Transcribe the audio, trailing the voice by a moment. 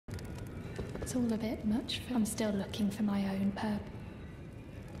It's all a bit much for me. I'm still looking for my own purpose.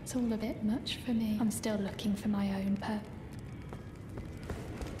 It's all a bit much for me. I'm still looking for my own purpose.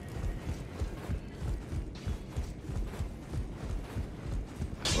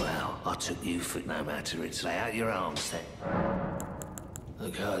 Well, I took you for no matter. It's lay out your arms then. The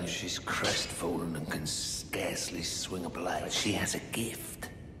girl, she's crestfallen and can scarcely swing a blade. But she has a gift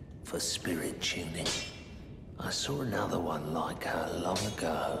for spirit tuning. I saw another one like her long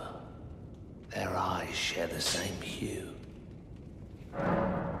ago. Their eyes share the same hue.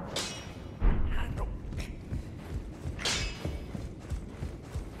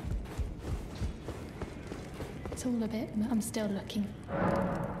 It's all a bit. I'm still looking.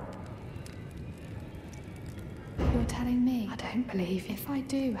 You're telling me? I don't believe it. If I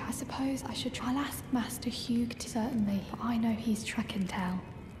do, I suppose I should try. I'll ask Master Hugh to certainly. I know he's track and tell.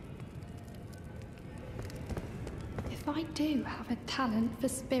 If I do have a talent for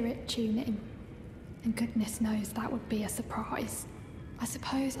spirit tuning, and goodness knows that would be a surprise, I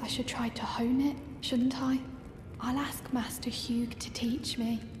suppose I should try to hone it, shouldn't I? I'll ask Master Hugh to teach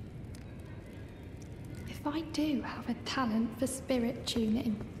me. If I do have a talent for spirit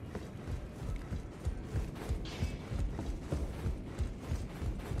tuning.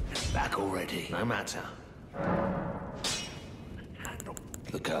 Back already, no matter.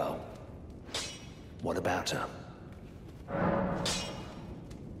 The girl. What about her?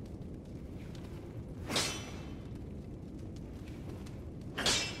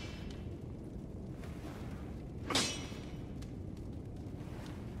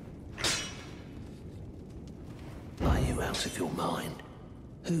 Are you out of your mind?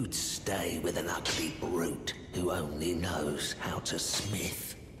 Who'd stay with an ugly brute who only knows how to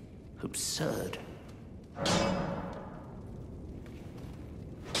smith? Absurd.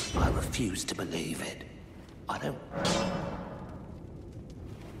 I refuse to believe it. I don't...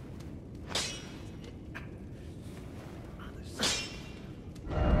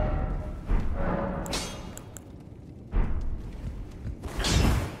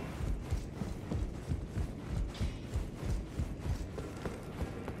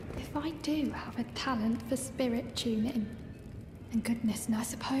 If I do have a talent for spirit tuning, and goodness knows, I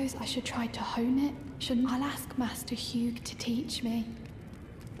suppose I should try to hone it, shouldn't I? I'll ask Master Hugh to teach me.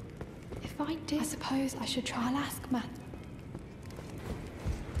 If I do, I suppose I should try. I'll ask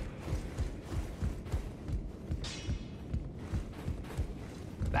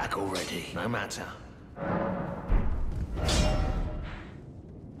Back already, no matter.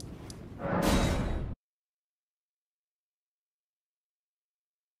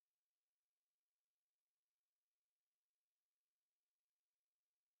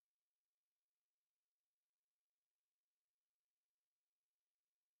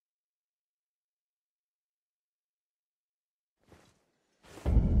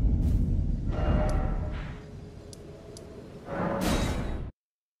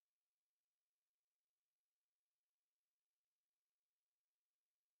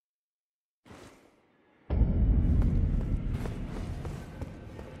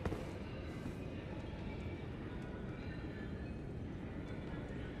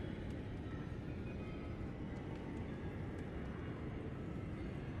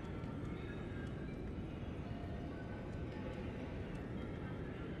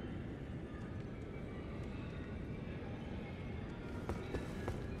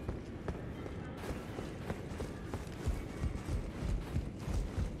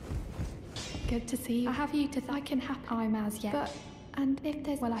 Good to see you. I have you to I can have I'm as yet. But, and if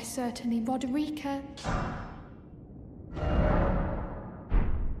there's, well, I certainly, Roderika.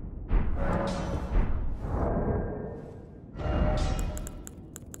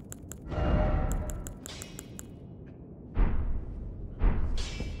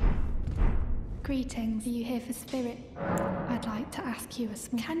 Greetings, are you here for spirit? I'd like to ask you a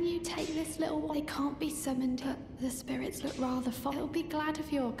small... Can you take this little one? They can't be summoned, but the spirits look rather full. They'll be glad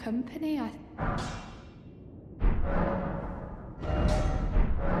of your company,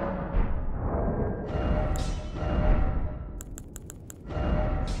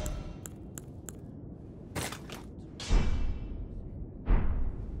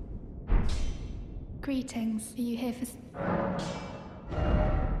 Greetings, are you here for...